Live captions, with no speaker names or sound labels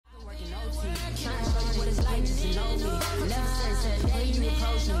said, hey, you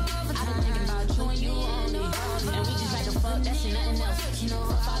approach me. I've been thinking about you and you only. And we just like a fuck, that's nothing else. You know,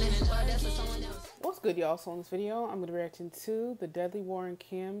 falling in love, that's for someone else. What's good, y'all? So in this video, I'm going to be reacting to the deadly war in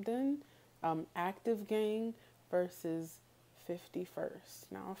Camden, Gxng versus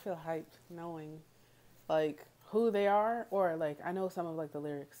 51st. Now I feel hyped knowing like who they are, or like I know some of like the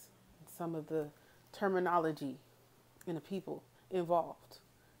lyrics, some of the terminology and the people involved.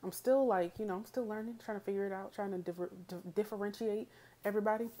 I'm still like, you know, I'm still learning, trying to figure it out, trying to differentiate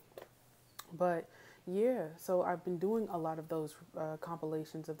everybody. But yeah, so I've been doing a lot of those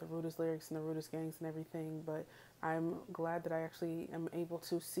compilations of the rudest lyrics and the rudest gangs and everything, but I'm glad that I actually am able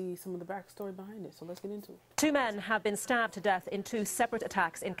to see some of the backstory behind it. So let's get into it. Two men have been stabbed to death in two separate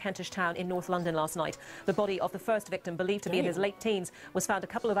attacks in Kentish Town in North London last night. The body of the first victim, believed to be in his late teens, was found a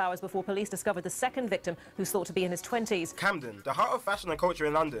couple of hours before police discovered the second victim, who's thought to be in his 20s. Camden, the heart of fashion and culture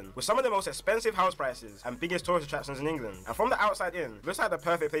in London, with some of the most expensive house prices and biggest tourist attractions in England. And from the outside in, looks like the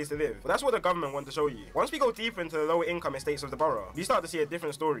perfect place to live. But that's what the government want to show you. Once we go deeper into the lower income estates of the borough, we start to see a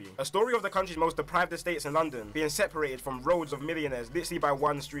different story. A story of the country's most deprived estates in London being separated from roads of millionaires literally by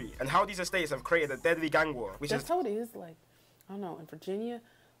one street, and how these estates have created a deadly gang war, which that's how it is. Like, I don't know, in Virginia,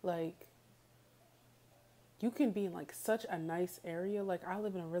 like, you can be in like such a nice area. Like, I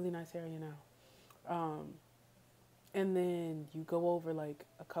live in a really nice area now, and then you go over like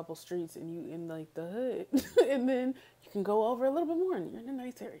a couple streets and you in like the hood and then you can go over a little bit more and you're in a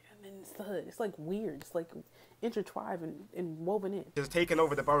nice area and then it's the hood. It's like weird. It's like intertwined and woven in. Has taken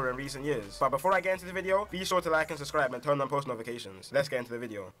over the borough in recent years. But before I get into the video, be sure to like and subscribe and turn on post notifications. Let's get into the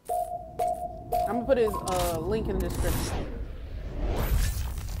video. I'm gonna put his link in the description.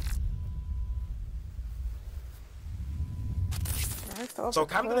 So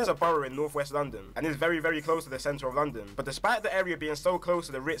Camden is a borough in northwest London and is very, very close to the centre of London. But despite the area being so close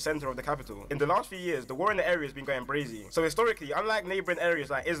to the rich centre of the capital, in the last few years, the war in the area has been going brazy. So historically, unlike neighbouring areas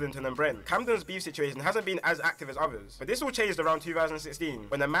like Islington and Brent, Camden's beef situation hasn't been as active as others. But this all changed around 2016,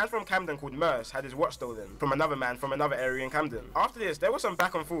 when a man from Camden called Merce had his watch stolen from another man from another area in Camden. After this, there was some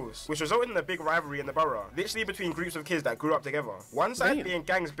back and forth, which resulted in a big rivalry in the borough, literally between groups of kids that grew up together. One side being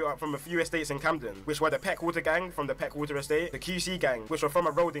gangs built up from a few estates in Camden, which were the Peckwater gang from the Peckwater estate, the QC gang, which were from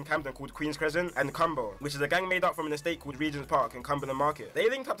a road in Camden called Queen's Crescent, and Cumbo, which is a gang made up from an estate called Regent's Park in Cumberland Market. They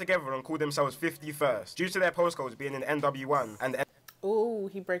linked up together and called themselves 51st, due to their postcodes being in NW1 and ooh,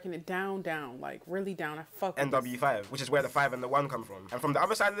 he breaking it down, like really down. I fuck with NW5, which is where the 5 and the 1 come from. And from the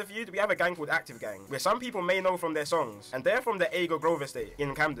other side of the feud, we have a gang called Active Gang, where some people may know from their songs, and they're from the Ago Grove estate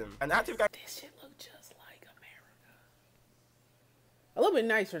in Camden. An Active Gang. This shit look just like America. A little bit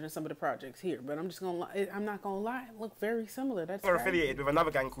nicer than some of the projects here, but I'm just gonna lie. I'm not gonna lie. It look very similar. That's They're affiliated with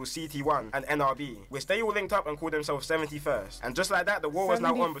another gang called CT1 and NRB, which they all linked up and called themselves 71st. And just like that, the war was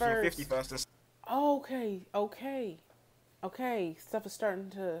now on between 51st and. Okay, stuff is starting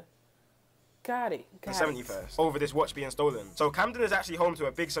to. Got it. 71st over this watch being stolen. So Camden is actually home to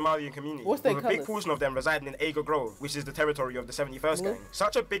a big Somalian community, with a big portion of them residing in Ago Grove, which is the territory of the 71st gang.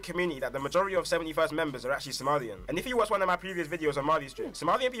 Such a big community that the majority of 71st members are actually Somalian. And if you watch one of my previous videos on Mali Street,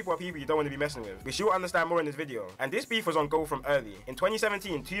 Somalian people are people you don't want to be messing with, which you'll understand more in this video. And this beef was on go from early. In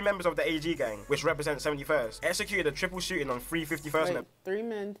 2017, two members of the AG gang, which represent 71st, executed a triple shooting on 3 51st members. 3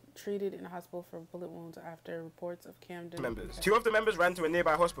 men treated in a hospital for bullet wounds after reports of Camden members. 2 of the members ran to a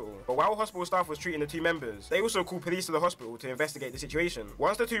nearby hospital, but while hospital staff was treating the 2 members, they also called police to the hospital to investigate the situation.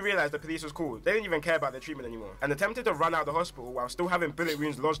 Once the 2 realized the police was called, they didn't even care about their treatment anymore, and attempted to run out of the hospital while still having bullet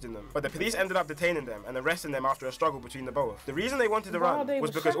wounds lodged in them. But the police ended up detaining them and arresting them after a struggle between the both. The reason they wanted to run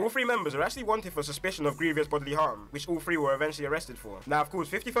was because all 3 members are actually wanted for suspicion of grievous bodily harm, which all 3 were eventually arrested for. Now, of course,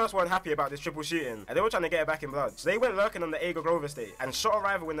 51st weren't happy about this triple shooting, and they were trying to get it back in blood. So they went lurking on the Ago Grove estate and shot a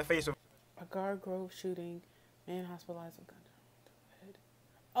rival in the face with a guard Grove shooting and hospitalized with gun to the head.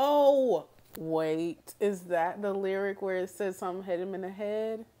 Oh! Wait, is that the lyric where it says something hit him in the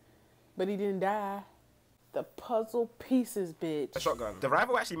head, but he didn't die? The puzzle pieces, bitch. A shotgun. The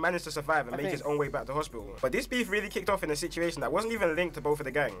rival actually managed to survive and make his own way back to hospital. But this beef really kicked off in a situation that wasn't even linked to both of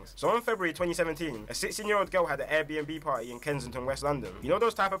the gangs. So on February 2017, a 16-year-old girl had an Airbnb party in Kensington, West London. You know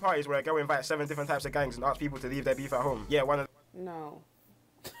those type of parties where a girl invites 7 different types of gangs and asks people to leave their beef at home? Yeah, one of No.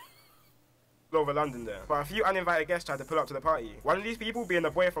 over London there. But a few uninvited guests tried to pull up to the party. One of these people being the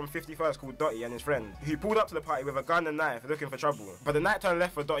boy from 51st called Dotty and his friend, who pulled up to the party with a gun and knife looking for trouble. But the night turned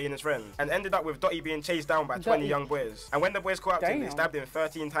left for Dotty and his friend, and ended up with Dotty being chased down by 20 young boys. And when the boys caught up to him, they stabbed him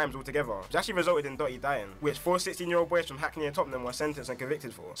 13 times altogether, which actually resulted in Dotty dying, which 4 16-year-old boys from Hackney and Tottenham were sentenced and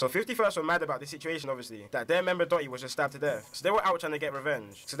convicted for. So 51st were mad about this situation, obviously, that their member Dotty was just stabbed to death. So they were out trying to get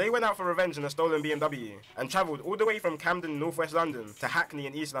revenge. So they went out for revenge in a stolen BMW, and travelled all the way from Camden, northwest London, to Hackney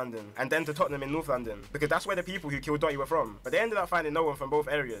in East London, and then to Tottenham asylum in North London, because that's where the people who killed Dottie were from. But they ended up finding no one from both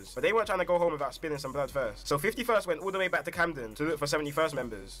areas. But they weren't trying to go home without spilling some blood first. So 51st went all the way back to Camden to look for 71st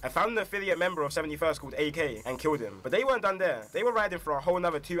members, and found an affiliate member of 71st called AK and killed him. But they weren't done there. They were riding for a whole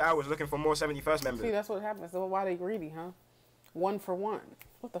another 2 hours looking for more 71st members. See, that's what happens. So why they greedy, huh? One for one.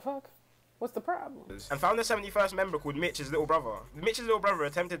 What the fuck? What's the problem? And found a 71st member called Mitch's little brother. Mitch's little brother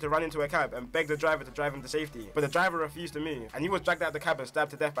attempted to run into a cab and begged the driver to drive him to safety, but the driver refused to move, and he was dragged out of the cab and stabbed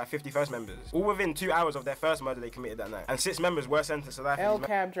to death by 51st members, all within 2 hours of their first murder they committed that night. And 6 members were sentenced to life.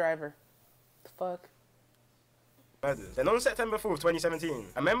 Cab driver. The fuck? Murders. Then on September 4th, 2017,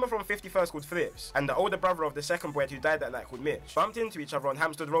 a member from 51st called Flips and the older brother of the second boy who died that night called Mitch bumped into each other on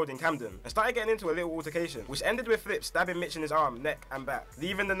Hampstead Road in Camden and started getting into a little altercation, which ended with Flips stabbing Mitch in his arm, neck and back,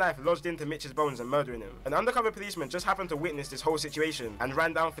 leaving the knife lodged into Mitch's bones and murdering him. An undercover policeman just happened to witness this whole situation and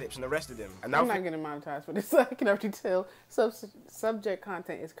ran down Flips and arrested him. And now I'm not getting monetized for this. I can already tell. Subject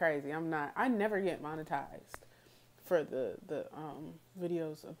content is crazy. I never get monetized for the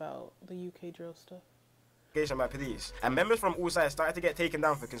videos about the UK drill stuff. By police, and members from all sides started to get taken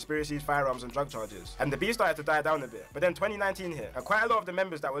down for conspiracies, firearms and drug charges, and the beef started to die down a bit. But then 2019 hit, and quite a lot of the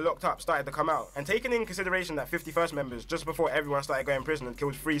members that were locked up started to come out, and taking in consideration that 51st members, just before everyone started going to prison, and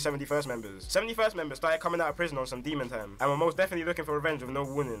killed 3 71st members. 71st members started coming out of prison on some demon time, and were most definitely looking for revenge with no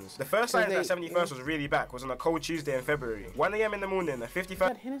warnings. The first sign that 71st was really back was on a cold Tuesday in February. 1 AM in the morning, a 51st...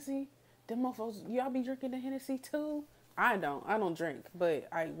 That Hennessy? Them motherfuckers, y'all be drinking the Hennessy too? I don't drink, but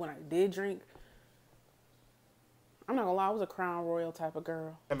when I did drink, I'm not gonna lie, I was a Crown Royal type of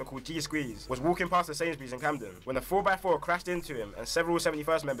girl. Member called Gxng was walking past the Sainsbury's in Camden when a 4x4 crashed into him and several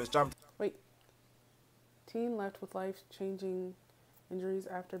 71st members jumped. Wait. Teen left with life-changing injuries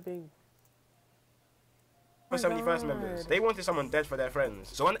after being... 71st members. They wanted someone dead for their friends.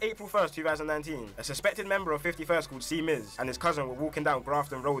 So on April 1st, 2019, a suspected member of 51st called C. Miz and his cousin were walking down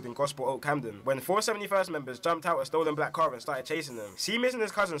Grafton Road in Gospel Oak, Camden, when 4 71st members jumped out a stolen black car and started chasing them. C. Miz and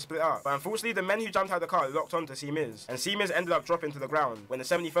his cousin split up, but unfortunately the men who jumped out the car locked onto C. Miz, and C. Miz ended up dropping to the ground when the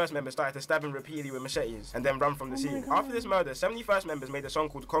 71st members started to stab him repeatedly with machetes and then run from the scene. After this murder, 71st members made a song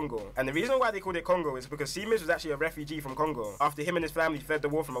called Congo, and the reason why they called it Congo is because C. Miz was actually a refugee from Congo after him and his family fled the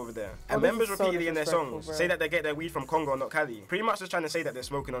war from over there. And members repeatedly in their songs say that they get their weed from Congo, not Cali, pretty much just trying to say that they're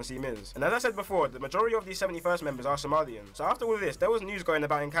smoking on C. Miz. And as I said before, the majority of these 71st members are Somalian. So after all this, there was news going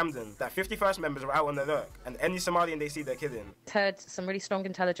about in Camden that 51st members were out on the lurk, and any Somalian they see, they're killing. Heard some really strong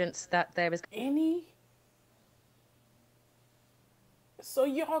intelligence that there is... So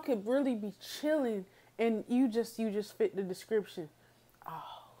y'all could really be chilling, and you just fit the description. Oh,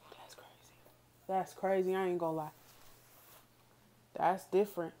 that's crazy. That's crazy, I ain't gonna lie. That's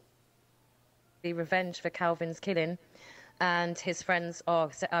different. The revenge for Calvin's killing, and his friends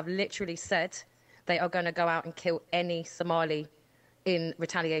have literally said they are going to go out and kill any Somali in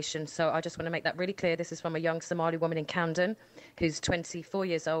retaliation. So I just want to make that really clear. This is from a young Somali woman in Camden who's 24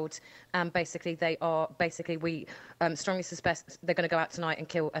 years old, and basically we strongly suspect they're going to go out tonight and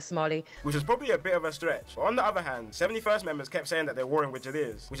kill a Somali. Which is probably a bit of a stretch. But on the other hand, 71st members kept saying that they're warring with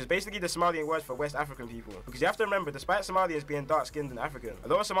Jalirs, which is basically the Somalian word for West African people. Because you have to remember, despite Somalians being dark-skinned and African, a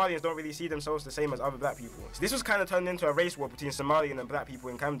lot of Somalians don't really see themselves the same as other black people. So this was kind of turned into a race war between Somalian and black people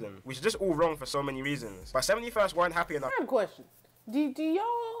in Camden, which is just all wrong for so many reasons. But 71st weren't happy enough. I have a question. Do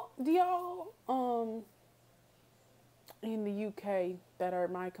y'all in the UK that are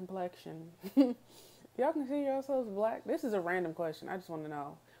my complexion, y'all consider yourselves black? This is a random question. I just want to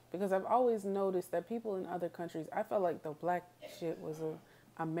know, because I've always noticed that people in other countries, I felt like the black shit was a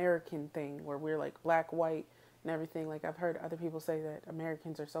American thing where we're like black, white, and everything. Like I've heard other people say that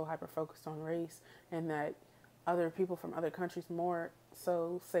Americans are so hyper focused on race, and that other people from other countries more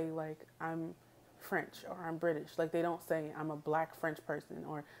so say like I'm French or I'm British. Like they don't say I'm a black French person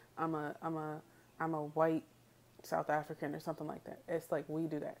or I'm a white South African or something like that. It's like we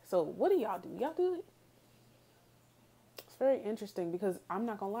do that. So what do y'all do? Y'all do it? It's very interesting because I'm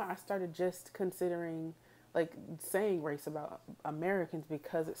not gonna lie, I started just considering like saying race about Americans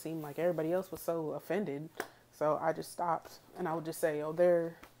because it seemed like everybody else was so offended. So I just stopped and I would just say, oh,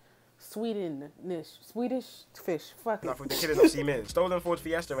 they're Swedish fish, fuck it. With the killing of C. Miz, stolen Ford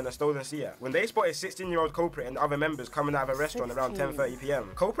Fiesta and a stolen Seat. When they spotted 16-year-old culprit and other members coming out of a restaurant around 10:30 p.m.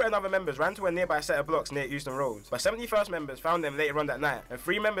 Culprit and other members ran to a nearby set of blocks near Euston Road. But 71st members found them later on that night, and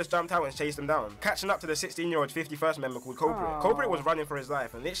 3 members jumped out and chased them down, catching up to the 16-year-old 51st member called Culprit. Aww. Culprit was running for his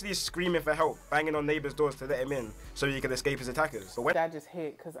life and literally screaming for help, banging on neighbors' doors to let him in so he could escape his attackers. But when that just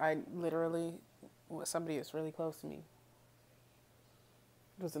hit because I literally, somebody that's really close to me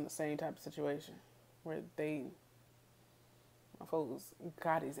was in the same type of situation where my folks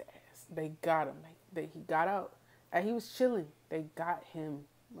got his ass. They got him. He got out and he was chilling. They got him,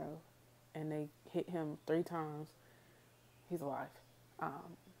 bro. and they hit him 3 times. He's alive. He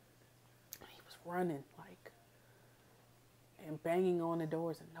was running like and banging on the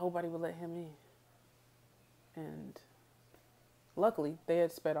doors, and nobody would let him in. And luckily, they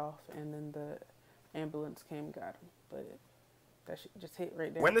had sped off, and then the ambulance came and got him. But that shit just hit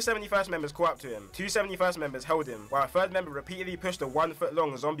right there. When the 71st members caught up to him, 2 71st members held him, while a 3rd member repeatedly pushed a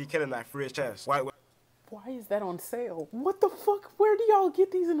 1-foot-long zombie killing knife through his chest. Why is that on sale? What the fuck? Where do y'all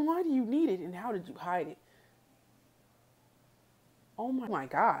get these, and why do you need it, and how did you hide it? Oh my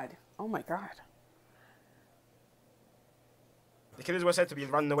god. Oh my god. The killers were said to be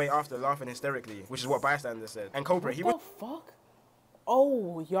running away after, laughing hysterically, which is what bystanders said. And culprit, What the fuck?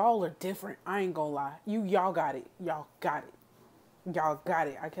 Oh, y'all are different. I ain't gonna lie. Y'all got it. Y'all got it. Y'all got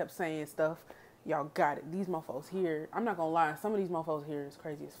it. I kept saying stuff. Y'all got it. These mofos here, I'm not gonna lie, some of these mofos here is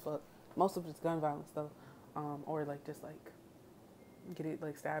crazy as fuck. Most of it's gun violence though. Or like just like get it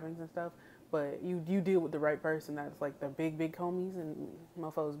like stabbings and stuff. But you deal with the right person that's like the big homies, and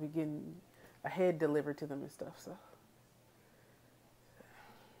mofos be getting a head delivered to them and stuff, so.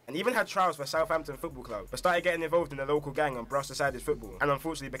 And even had trials for Southampton Football Club, but started getting involved in the local gang and brush-decided football, and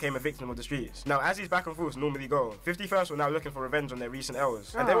unfortunately became a victim of the streets. Now, as these back and forths normally go, 51st were now looking for revenge on their recent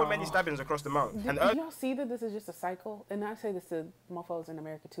L's, and there were many stabbings across the month. Did y'all see that this is just a cycle? And I say this to mofos in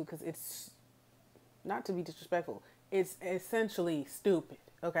America too, because it's, not to be disrespectful, it's essentially stupid,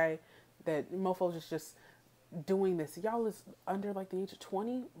 okay? That mofos is just doing this. Y'all is under like the age of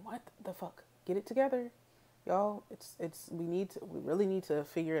 20? What the fuck? Get it together. Y'all, we really need to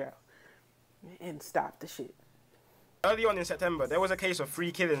figure it out and stop the shit. Early on in September, there was a case of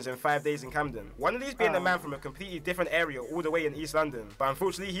 3 killings in 5 days in Camden. One of these being a man from a completely different area all the way in East London. But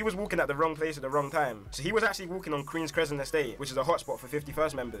unfortunately, he was walking at the wrong place at the wrong time. So he was actually walking on Queen's Crescent Estate, which is a hotspot for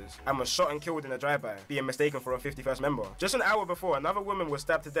 51st members, and was shot and killed in a drive-by, being mistaken for a 51st member. Just an hour before, another woman was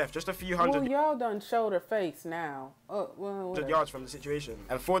stabbed to death just a few hundred y'all done showed her face now. yards from the situation.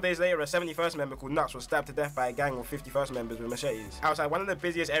 And 4 days later, a 71st member called Nuts was stabbed to death by a gang of 51st members with machetes outside one of the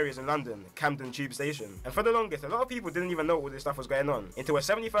busiest areas in London, Camden Tube Station. And for the longest, a lot of people didn't even know all this stuff was going on, until a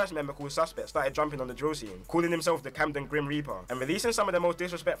 71st member called Suspect started jumping on the drill scene, calling himself the Camden Grim Reaper, and releasing some of the most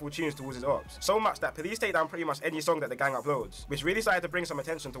disrespectful tunes towards his ops. So much that police take down pretty much any song that the gang uploads, which really started to bring some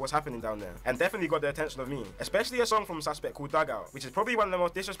attention to what's happening down there, and definitely got the attention of me. Especially a song from Suspect called Dugout, which is probably one of the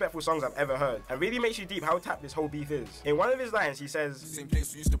most disrespectful songs I've ever heard, and really makes you deep how tapped this whole beef is. In one of his lines, he says, "Same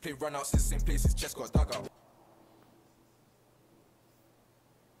place we used to play runouts, same place his chest got dug out."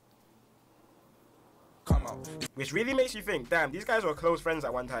 Which really makes you think, damn, these guys were close friends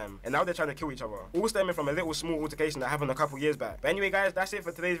at one time, and now they're trying to kill each other. All stemming from a little small altercation that happened a couple years back. But anyway guys, that's it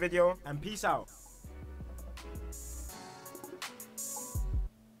for today's video, and peace out.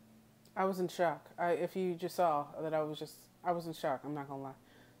 I was in shock. If you just saw that I was in shock, I'm not gonna lie.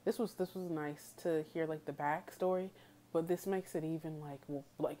 This was nice to hear like the backstory, but this makes it even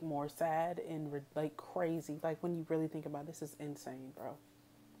like more sad and like crazy. Like when you really think about it, this is insane, bro.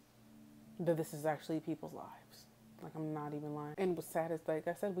 That this is actually people's lives. Like, I'm not even lying. And what's sad is, like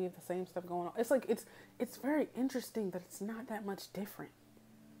I said, we have the same stuff going on. It's like, it's very interesting that it's not that much different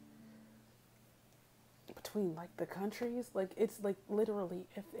between, like, the countries. Like, it's, like, literally,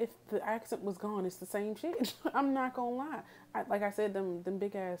 if the accent was gone, it's the same shit. I'm not gonna lie. Like I said, them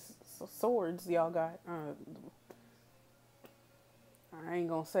big-ass swords y'all got, I ain't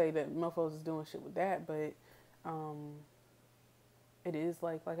gonna say that mofos is doing shit with that, but, it is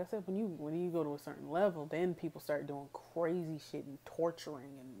like I said, when you go to a certain level, then people start doing crazy shit and torturing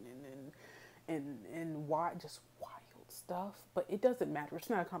and just wild stuff. But it doesn't matter. It's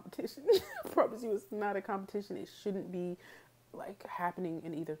not a competition. I promise you, it's not a competition. It shouldn't be like happening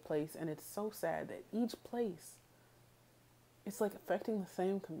in either place. And it's so sad that each place, it's like affecting the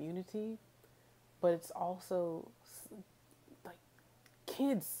same community, but it's also like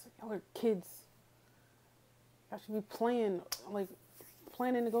kids. Y'all are kids. Y'all should be planning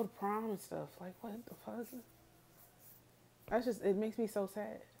to go to prom and stuff. Like, what the fuck? That's just, it makes me so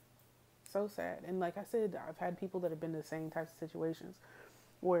sad. So sad. And like I said, I've had people that have been in the same types of situations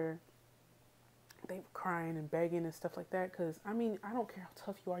where they were crying and begging and stuff like that. Because, I mean, I don't care how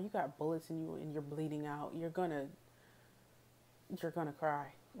tough you are. You got bullets in you and you're bleeding out. You're gonna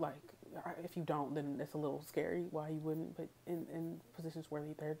cry. Like, if you don't, then it's a little scary why you wouldn't. But in positions where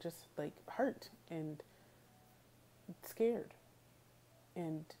they're just, like, hurt and scared.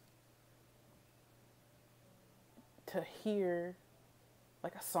 And to hear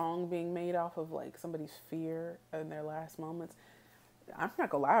like a song being made off of like somebody's fear in their last moments, I'm not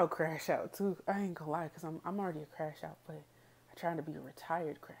gonna lie, I'll crash out too. I ain't gonna lie, because I'm already a crash out, but I'm trying to be a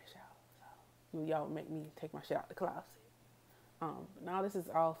retired crash out. So y'all make me take my shit out the closet. Now this is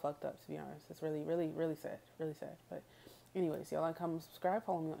all fucked up, to be honest. It's really, really, really sad. Really sad. But anyways, y'all like, comment, subscribe,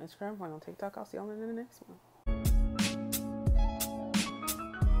 follow me on Instagram, follow me on TikTok. I'll see y'all in the next one.